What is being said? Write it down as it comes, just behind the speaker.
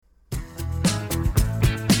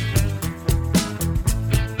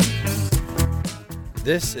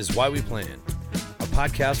This is Why We Plan, a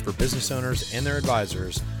podcast for business owners and their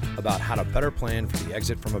advisors about how to better plan for the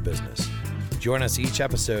exit from a business. Join us each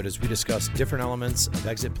episode as we discuss different elements of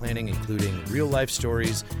exit planning, including real-life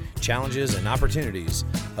stories, challenges, and opportunities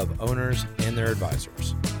of owners and their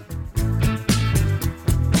advisors.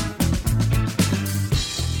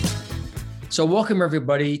 So welcome,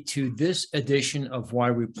 everybody, to this edition of Why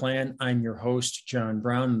We Plan. I'm your host, John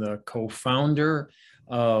Brown, the co-founder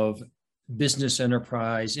of Business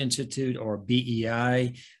Enterprise Institute, or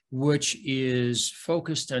BEI, which is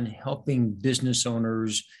focused on helping business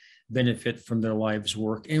owners benefit from their life's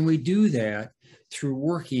work. And we do that through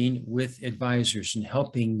working with advisors and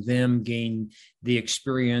helping them gain the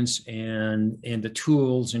experience and the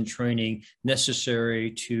tools and training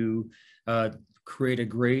necessary to create a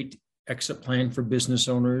great exit plan for business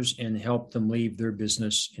owners and help them leave their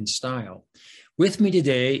business in style. With me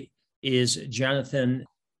today is Jonathan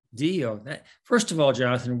Dio. First of all,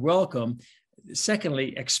 Jonathan, welcome.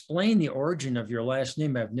 Secondly, explain the origin of your last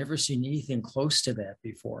name. I've never seen anything close to that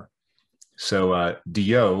before. So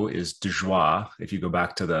Dio is de joie. If you go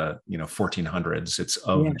back to the 1400s, it's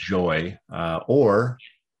of joy, or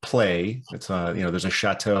play. It's there's a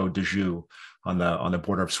Chateau de Joux on the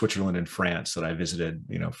border of Switzerland and France that I visited,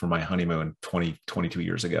 for my honeymoon 22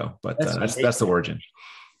 years ago. But that's the origin.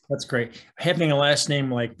 That's great. Having a last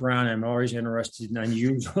name like Brown, I'm always interested in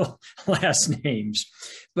unusual last names.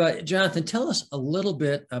 But Jonathan, tell us a little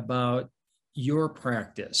bit about your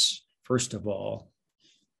practice, first of all.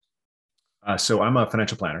 So I'm a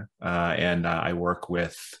financial planner, and I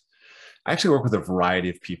actually work with a variety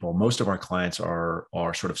of people. Most of our clients are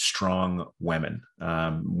sort of strong women,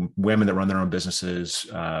 women that run their own businesses,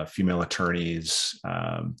 female attorneys.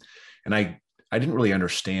 And I didn't really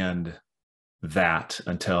understand that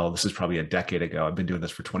until this is probably a decade ago. I've been doing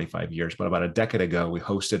this for 25 years, but about a decade ago, we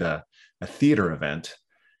hosted a theater event,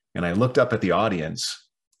 and I looked up at the audience,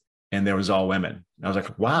 and there was all women. And I was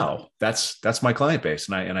like, wow, that's my client base.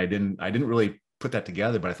 And I didn't really put that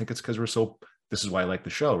together, but I think it's because this is why I like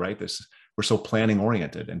the show, right? We're so planning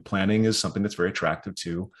oriented, and planning is something that's very attractive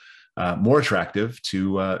more attractive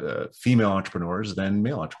to female entrepreneurs than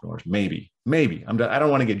male entrepreneurs. Maybe. I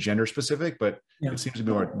don't want to get gender specific, but it seems to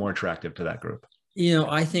be more attractive to that group.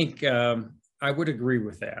 I think I would agree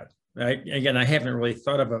with that. Again, I haven't really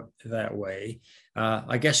thought about it that way.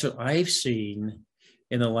 I guess what I've seen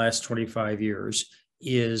in the last 25 years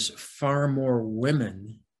is far more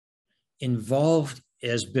women involved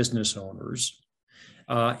as business owners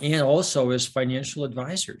and also as financial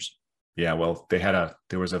advisors. Yeah, well,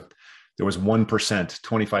 there was 1%,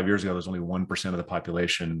 25 years ago, there's only 1% of the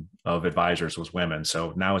population of advisors was women.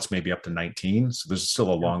 So now it's maybe up to 19. So there's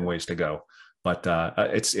still a long ways to go, but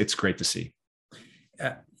it's great to see.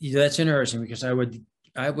 That's interesting, because I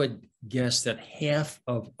would guess that half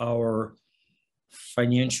of our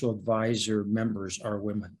financial advisor members are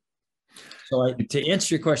women. So to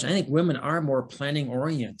answer your question, I think women are more planning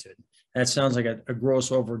oriented. That sounds like a gross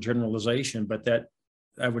overgeneralization, but that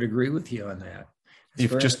I would agree with you on that.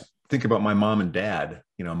 If just think about my mom and dad,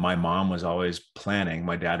 my mom was always planning.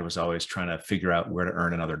 My dad was always trying to figure out where to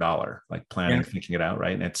earn another dollar, like planning, thinking it out.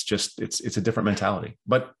 Right. And it's a different mentality,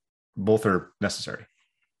 but both are necessary.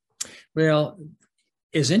 Well,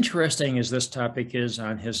 as interesting as this topic is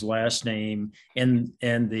on his last name and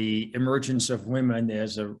the emergence of women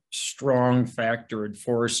as a strong factor and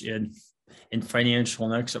force in financial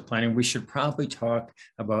and exit planning, we should probably talk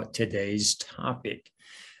about today's topic,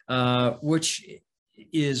 which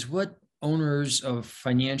is what owners of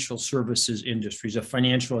financial services industries, a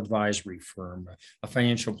financial advisory firm, a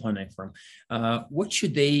financial planning firm, what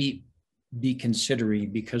should they be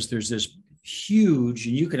considering? Because there's this huge,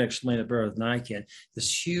 and you can explain it better than I can,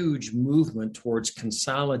 this huge movement towards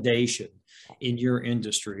consolidation in your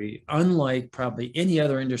industry, unlike probably any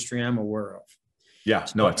other industry I'm aware of. Yeah,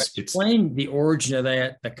 so no, it's explain the origin of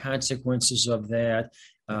that, the consequences of that,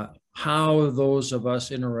 how those of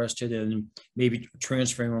us interested in maybe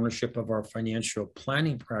transferring ownership of our financial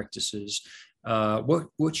planning practices,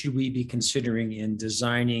 what should we be considering in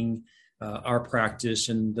designing our practice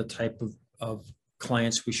and the type of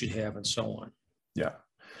clients we should have and so on. Yeah.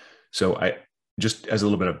 So I just, as a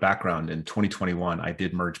little bit of background, in 2021, I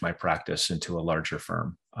did merge my practice into a larger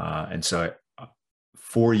firm. And so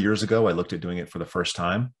 4 years ago, I looked at doing it for the first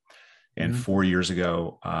time. And 4 years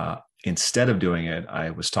ago, instead of doing it, I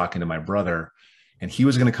was talking to my brother, and he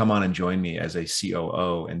was going to come on and join me as a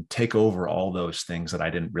COO and take over all those things that I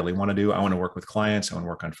didn't really want to do. I want to work with clients. I want to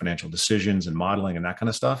work on financial decisions and modeling and that kind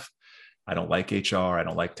of stuff. I don't like HR. I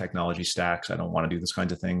don't like technology stacks. I don't want to do those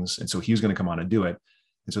kinds of things. And so he was going to come on and do it.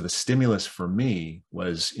 And so the stimulus for me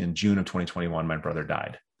was in June of 2021, my brother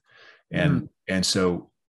died. And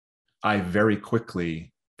so I very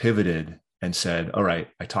quickly pivoted and said, all right,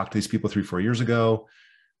 I talked to these people 3-4 years ago.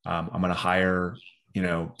 I'm going to hire,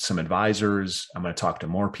 some advisors. I'm going to talk to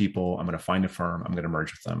more people. I'm going to find a firm. I'm going to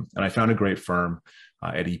merge with them. And I found a great firm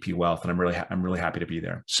at EP Wealth, and I'm really happy to be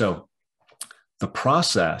there. So the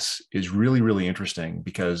process is really, really interesting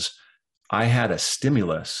because I had a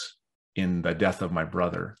stimulus in the death of my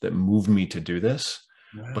brother that moved me to do this.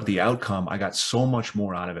 Wow. But the outcome, I got so much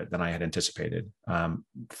more out of it than I had anticipated.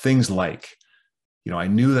 Things like, I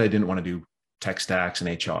knew that I didn't want to do tech stacks and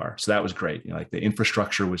HR. So that was great. Like the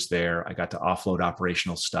infrastructure was there. I got to offload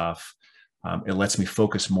operational stuff. It lets me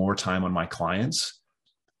focus more time on my clients.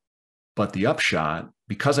 But the upshot,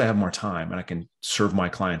 because I have more time and I can serve my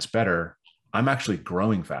clients better, I'm actually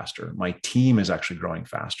growing faster. My team is actually growing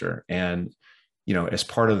faster. And, as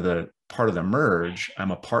part of the merge,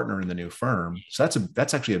 I'm a partner in the new firm. So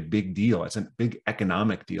that's actually a big deal. It's a big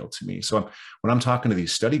economic deal to me. So when I'm talking to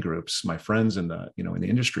these study groups, my friends in the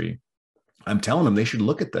industry, I'm telling them they should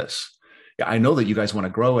look at this. Yeah, I know that you guys want to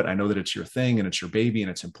grow it. I know that it's your thing and it's your baby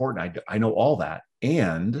and it's important. I know all that.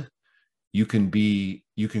 And you can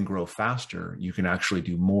grow faster. You can actually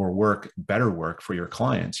do more work, better work for your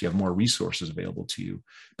clients. You have more resources available to you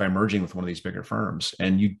by merging with one of these bigger firms.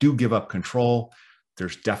 And you do give up control.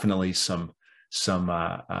 There's definitely some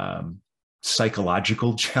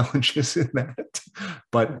psychological challenges in that,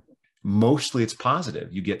 but mostly it's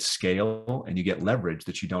positive. You get scale and you get leverage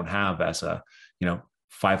that you don't have as a,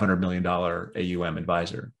 $500 million AUM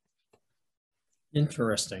advisor.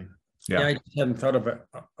 Interesting. Yeah, I hadn't thought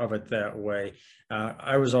of it that way.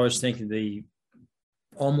 I was always thinking the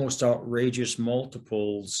almost outrageous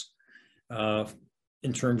multiples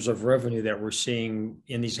in terms of revenue that we're seeing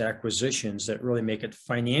in these acquisitions that really make it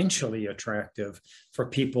financially attractive for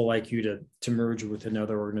people like you to merge with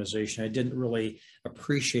another organization. I didn't really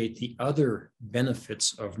appreciate the other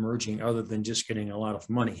benefits of merging other than just getting a lot of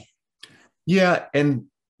money. Yeah. And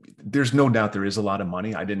there's no doubt there is a lot of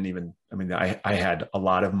money. I had a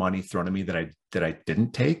lot of money thrown at me that I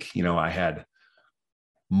didn't take. I had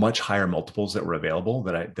much higher multiples that were available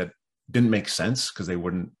that didn't make sense because they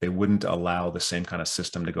wouldn't allow the same kind of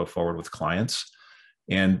system to go forward with clients,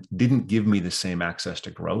 and didn't give me the same access to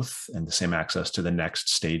growth and the same access to the next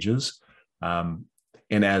stages. And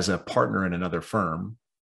as a partner in another firm,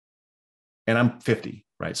 and I'm 50,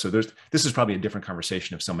 right? So this is probably a different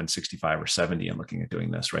conversation if someone's 65 or 70 and looking at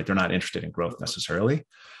doing this, right? They're not interested in growth necessarily,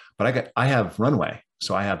 but I have runway,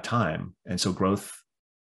 so I have time. And so growth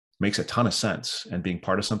makes a ton of sense, and being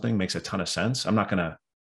part of something makes a ton of sense. I'm not going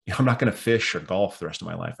to fish or golf the rest of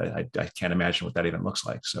my life. I can't imagine what that even looks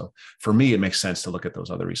like. So for me, it makes sense to look at those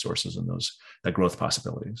other resources and that growth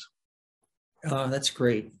possibilities. That's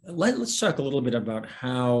great. Let's talk a little bit about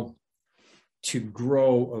how to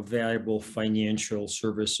grow a valuable financial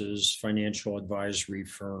services, financial advisory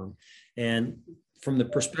firm. And from the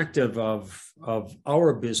perspective of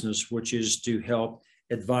our business, which is to help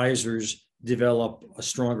advisors develop a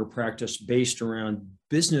stronger practice based around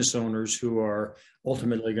business owners who are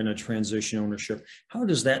ultimately going to transition ownership. How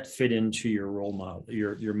does that fit into your role model,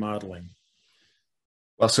 your modeling?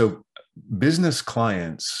 Well, so business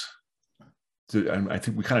clients, I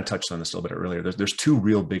think we kind of touched on this a little bit earlier. There's two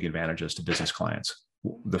real big advantages to business clients.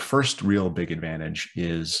 The first real big advantage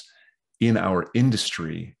is in our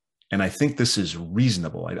industry, and I think this is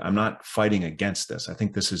reasonable. I'm not fighting against this. I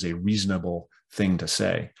think this is a reasonable thing to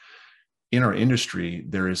say. In our industry,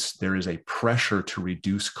 there is a pressure to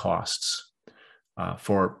reduce costs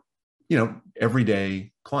for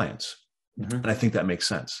everyday clients, and I think that makes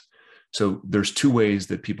sense. So there's two ways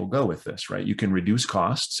that people go with this, right? You can reduce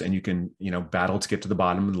costs, and you can battle to get to the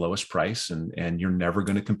bottom of the lowest price, and you're never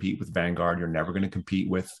going to compete with Vanguard. You're never going to compete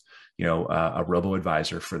with a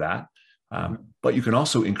robo-advisor for that. But you can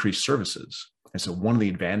also increase services. And so one of the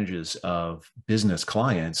advantages of business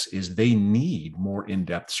clients is they need more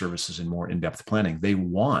in-depth services and more in-depth planning.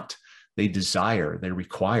 They desire, they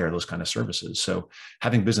require those kind of services. So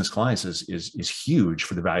having business clients is huge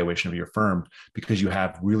for the valuation of your firm, because you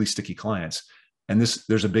have really sticky clients. And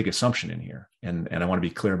there's a big assumption in here. And I want to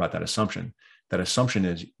be clear about that assumption. That assumption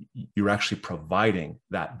is you're actually providing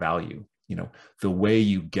that value. The way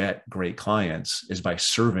you get great clients is by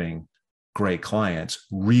serving great clients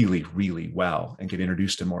really, really well and get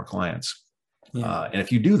introduced to more clients. Yeah. And if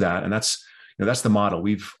you do that, and that's the model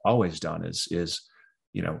we've always done is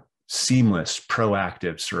seamless,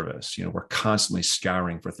 proactive service. We're constantly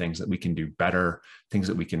scouring for things that we can do better, things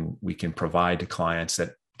that we can provide to clients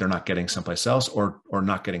that they're not getting someplace else or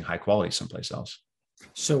not getting high quality someplace else.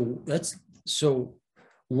 So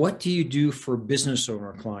what do you do for business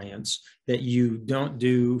owner clients that you don't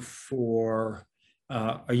do for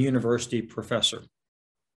a university professor,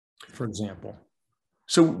 for example?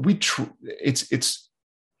 So we try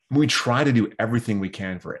to do everything we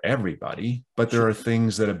can for everybody, but there are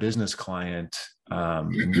things that a business client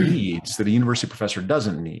needs that a university professor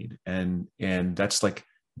doesn't need, and that's like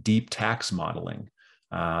deep tax modeling.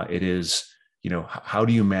 It is, how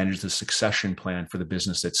do you manage the succession plan for the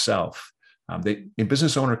business itself?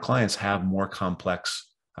 Business owner clients have more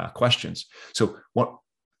complex questions. So what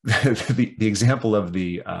the example of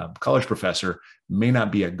the college professor may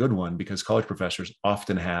not be a good one, because college professors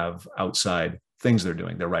often have outside things they're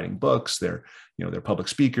doing. They're writing books, they're public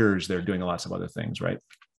speakers, they're doing lots of other things, right?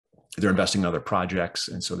 They're investing in other projects.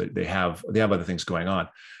 And so they have other things going on.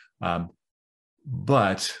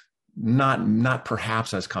 But not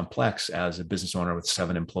perhaps as complex as a business owner with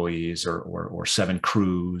 7 employees or 7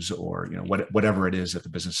 crews, or whatever it is that the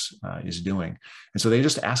business is doing. And so they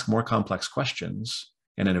just ask more complex questions,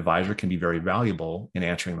 and an advisor can be very valuable in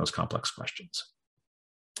answering those complex questions.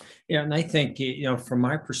 Yeah, and I think, from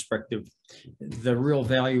my perspective, the real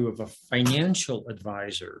value of a financial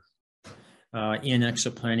advisor in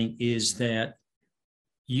exit planning is that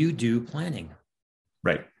you do planning.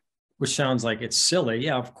 Right. Which sounds like it's silly.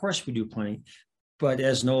 Yeah, of course we do planning. But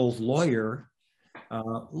as an old lawyer,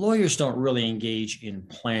 lawyers don't really engage in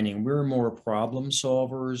planning. We're more problem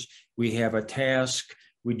solvers. We have a task.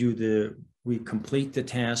 We complete the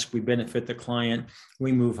task. We benefit the client.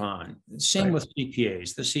 We move on. Same Right. with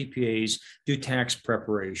CPAs. The CPAs do tax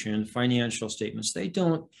preparation, financial statements. They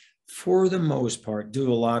don't, for the most part,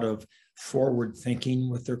 do a lot of forward thinking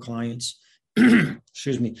with their clients.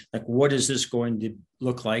 Excuse me, like, what is this going to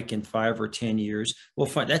look like in 5 or 10 years? Well,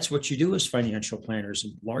 that's what you do as financial planners.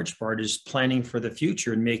 In large part is planning for the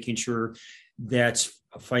future and making sure that's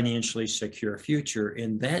a financially secure future.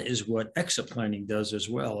 And that is what exit planning does as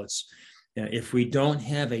well. It's, if we don't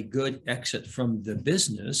have a good exit from the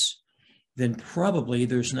business, then probably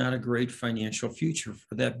there's not a great financial future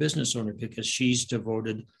for that business owner, because she's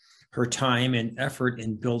devoted her time and effort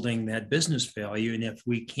in building that business value. And if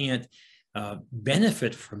we can't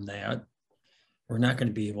benefit from that, we're not going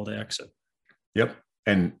to be able to exit. Yep.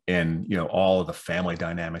 And all of the family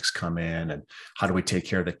dynamics come in, and how do we take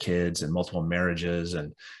care of the kids, and multiple marriages,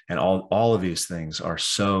 and all of these things are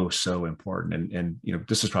so important. And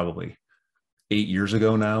this is probably 8 years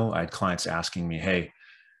ago now. I had clients asking me, hey,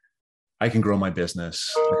 I can grow my business,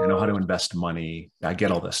 I know how to invest money, I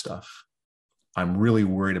get all this stuff. I'm really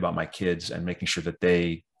worried about my kids and making sure that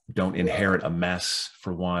they don't inherit a mess,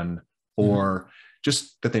 for one, or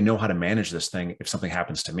just that they know how to manage this thing if something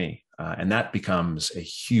happens to me. And that becomes a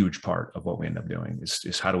huge part of what we end up doing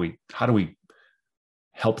is how do we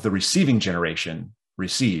help the receiving generation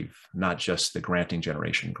receive, not just the granting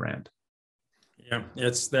generation grant. Yeah,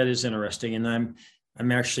 that is interesting. And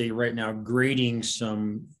I'm actually right now grading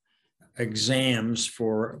some exams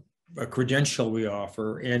for a credential we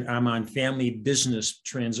offer, and I'm on family business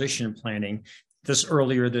transition planning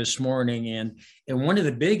earlier this morning. And one of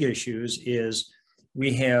the big issues is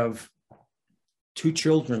we have 2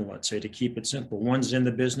 children, let's say, to keep it simple. One's in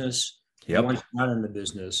the business, Yep. One's not in the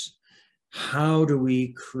business. How do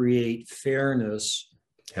we create fairness?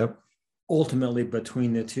 Yep. Ultimately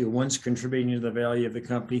between the two? One's contributing to the value of the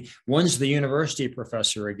company. One's the university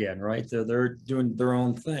professor again, right? They're doing their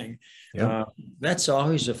own thing. Yep. That's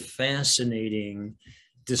always a fascinating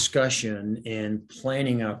discussion and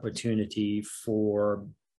planning opportunity for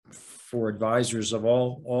advisors of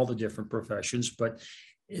all the different professions. But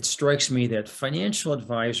it strikes me that financial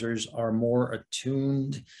advisors are more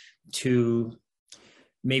attuned to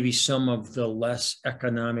maybe some of the less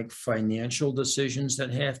economic financial decisions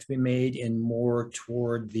that have to be made, and more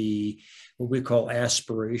toward what we call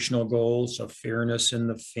aspirational goals of fairness in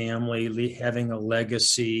the family, having a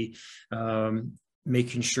legacy,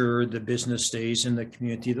 making sure the business stays in the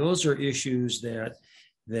community. Those are issues that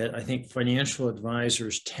I think financial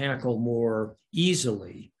advisors tackle more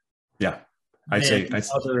easily. Yeah, I'd say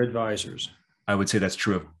other advisors. I would say that's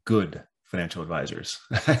true of good financial advisors.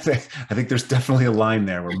 I think there's definitely a line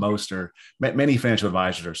there where many financial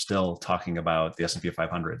advisors are still talking about the S&P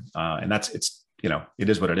 500, and it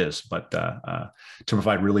is what it is. But to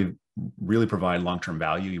provide long-term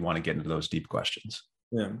value, you want to get into those deep questions.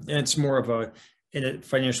 Yeah, and it's more of a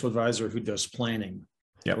financial advisor who does planning,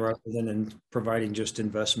 yep, rather than in providing just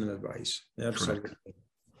investment advice. Absolutely. Correct.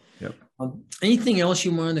 Yep. Anything else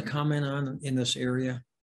you wanted to comment on in this area?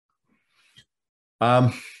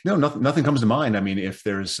 No, nothing comes to mind. I mean, if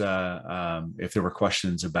there were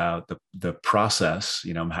questions about the process,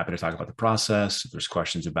 I'm happy to talk about the process. If there's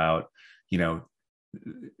questions about,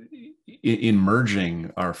 in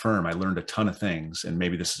merging our firm, I learned a ton of things, and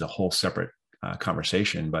maybe this is a whole separate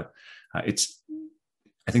conversation, but I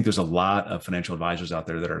think there's a lot of financial advisors out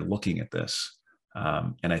there that are looking at this.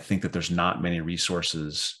 And I think that there's not many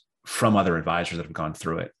resources from other advisors that have gone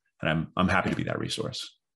through it. And I'm happy to be that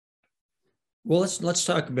resource. Well, let's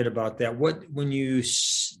talk a bit about that. When you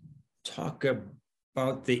talk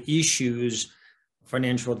about the issues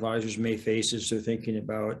financial advisors may face as they're thinking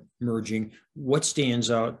about merging, what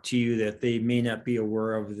stands out to you that they may not be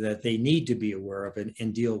aware of, that they need to be aware of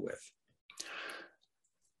and deal with?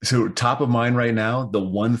 So top of mind right now, the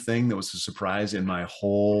one thing that was a surprise in my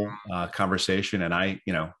whole conversation, and I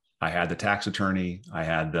had the tax attorney, I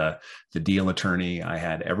had the deal attorney, I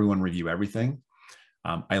had everyone review everything.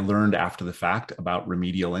 I learned after the fact about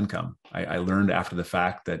remedial income. I learned after the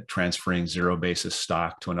fact that transferring zero basis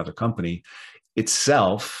stock to another company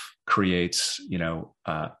itself creates,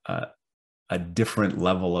 a different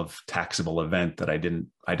level of taxable event that I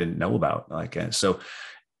didn't know about. So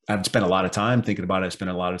I've spent a lot of time thinking about it. I spent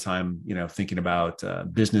a lot of time, thinking about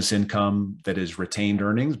business income that is retained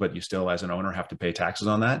earnings, but you still, as an owner, have to pay taxes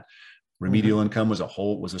on that. Remedial income was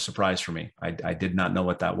a surprise for me. I did not know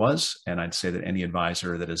what that was. And I'd say that any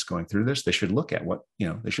advisor that is going through this, they should look at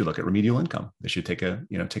they should look at remedial income. They should take a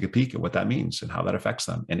peek at what that means and how that affects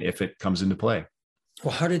them and if it comes into play.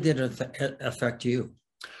 Well, how did it affect you?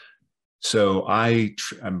 So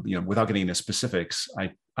without getting into specifics,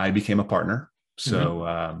 I became a partner.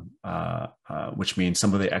 So, which means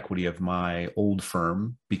some of the equity of my old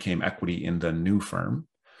firm became equity in the new firm.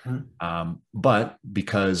 But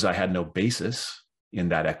because I had no basis in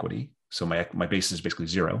that equity, so my basis is basically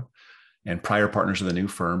zero, and prior partners of the new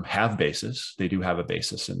firm have basis. They do have a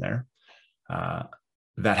basis in there.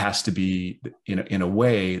 That has to be, in a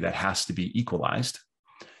way, that has to be equalized.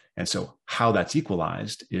 And so how that's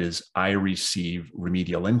equalized is I receive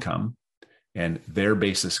remedial income and their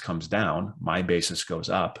basis comes down, my basis goes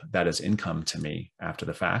up. That is income to me after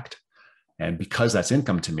the fact. And because that's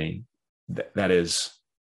income to me, that is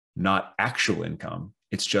not actual income.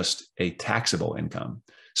 It's just a taxable income.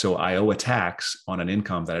 So I owe a tax on an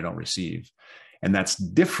income that I don't receive. And that's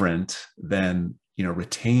different than,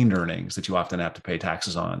 retained earnings that you often have to pay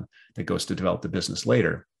taxes on that goes to develop the business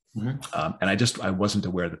later. And I wasn't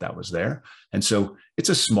aware that was there. And so it's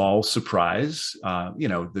a small surprise.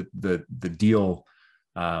 The deal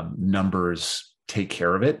numbers take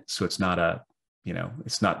care of it. So it's not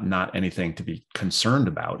it's not anything to be concerned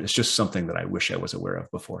about. It's just something that I wish I was aware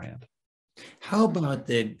of beforehand. How about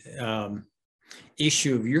the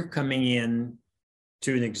issue of you're coming in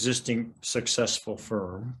to an existing successful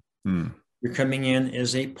firm? You're coming in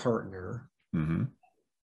as a partner.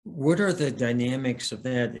 What are the dynamics of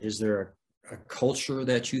that? Is there a culture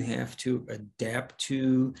that you have to adapt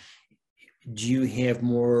to? Do you have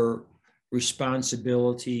more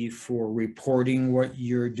responsibility for reporting what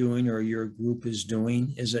you're doing or your group is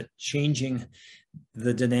doing? Is it changing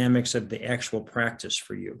the dynamics of the actual practice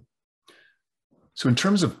for you? So in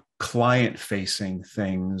terms of client-facing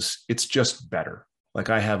things, it's just better. Like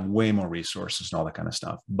I have way more resources and all that kind of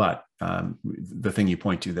stuff. But the thing you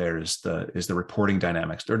point to there is the reporting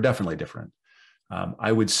dynamics. They're definitely different.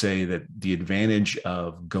 I would say that the advantage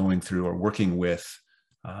of going through or working with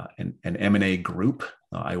an M&A group,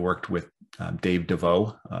 I worked with Dave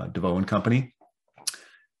DeVoe, DeVoe and Company.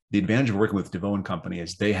 The advantage of working with DeVoe and Company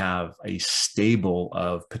is they have a stable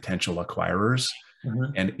of potential acquirers.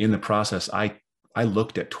 And in the process, I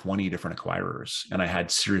looked at 20 different acquirers and I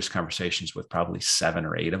had serious conversations with probably 7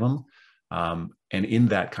 or 8 of them. And in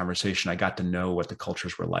that conversation, I got to know what the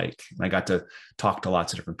cultures were like. And I got to talk to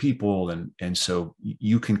lots of different people. And so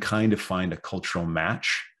you can kind of find a cultural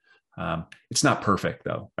match. It's not perfect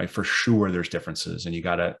though, right? For sure there's differences and you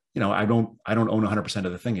gotta, I don't own 100%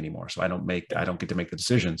 of the thing anymore. So I don't get to make the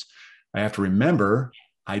decisions. I have to remember,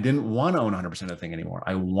 I didn't want to own 100% of the thing anymore.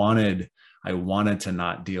 I wanted to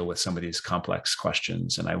not deal with some of these complex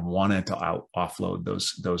questions, and I wanted to offload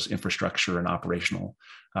those infrastructure and operational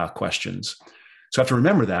questions. So I have to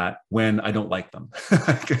remember that when I don't like them.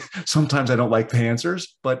 Sometimes I don't like the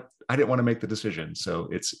answers, but I didn't want to make the decision. So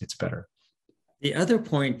it's better. The other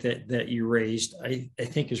point that you raised, I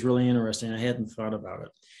think is really interesting. I hadn't thought about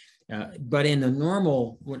it. But in the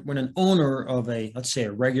normal, when an owner of let's say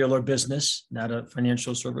a regular business, not a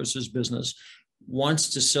financial services business, wants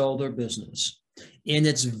to sell their business, and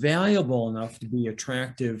it's valuable enough to be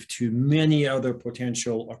attractive to many other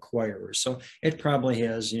potential acquirers. So it probably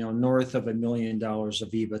has, north of $1 million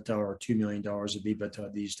of EBITDA or $2 million of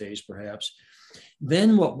EBITDA these days, perhaps.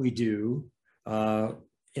 Then what we do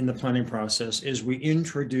in the planning process is we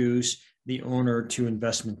introduce the owner to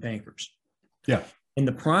investment bankers. Yeah. And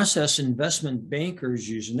the process investment bankers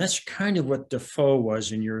use, and that's kind of what Defoe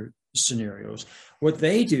was in your scenarios. What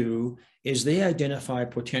they do is they identify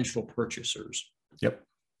potential purchasers. Yep.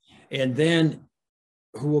 And then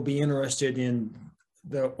who will be interested in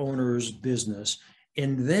the owner's business.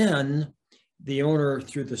 And then the owner,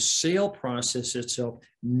 through the sale process itself,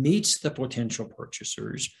 meets the potential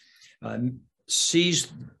purchasers,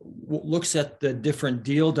 looks at the different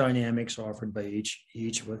deal dynamics offered by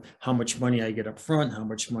each with how much money I get up front, how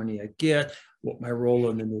much money I get, what my role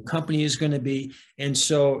in the new company is going to be. And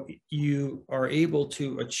so you are able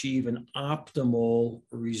to achieve an optimal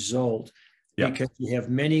result because you have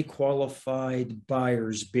many qualified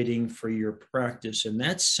buyers bidding for your practice. And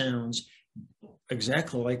that sounds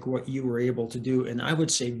exactly like what you were able to do. And I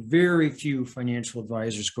would say very few financial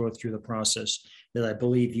advisors go through the process that I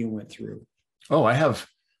believe you went through. Oh, I have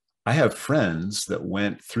friends that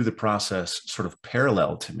went through the process sort of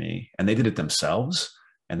parallel to me, and they did it themselves,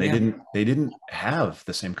 and they didn't have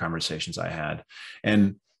the same conversations I had.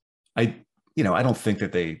 And I don't think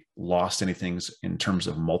that they lost anything in terms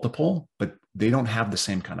of multiple, but they don't have the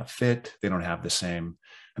same kind of fit. They don't have the same,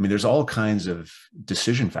 there's all kinds of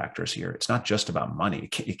decision factors here. It's not just about money.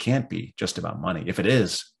 It can't be just about money. If it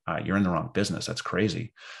is, you're in the wrong business. That's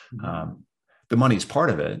crazy. Mm-hmm. The money's part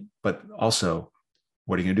of it, but also,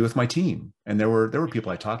 what are you going to do with my team? And there were people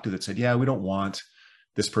I talked to that said, yeah, we don't want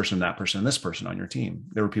this person, that person, and this person on your team.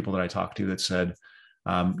 There were people that I talked to that said,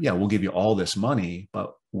 yeah, we'll give you all this money,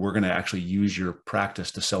 but we're going to actually use your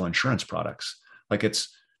practice to sell insurance products. Like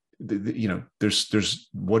there's,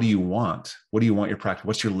 what do you want? What do you want your practice?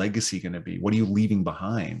 What's your legacy going to be? What are you leaving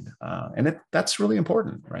behind? And that's really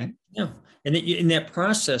important, right? Yeah. And in that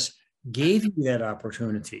process gave you that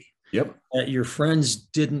opportunity. Yep. That your friends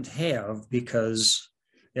didn't have because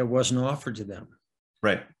it wasn't offered to them.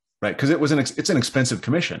 Right. Because it's an expensive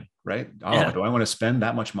commission, right? Oh, yeah. Do I want to spend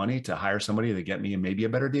that much money to hire somebody to get me maybe a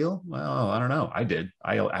better deal? Well, I don't know. I did.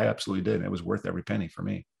 I absolutely did. It was worth every penny for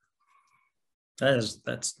me.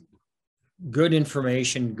 That's good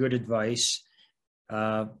information, good advice.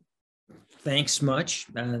 Thanks much.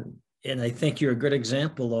 And I think you're a good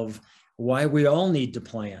example of why we all need to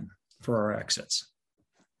plan for our exits.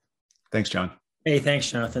 Thanks, John. Hey,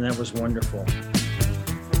 thanks, Jonathan. That was wonderful.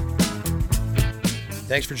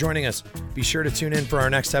 Thanks for joining us. Be sure to tune in for our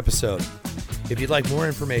next episode. If you'd like more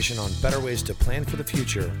information on better ways to plan for the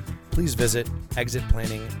future, please visit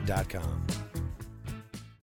exitplanning.com.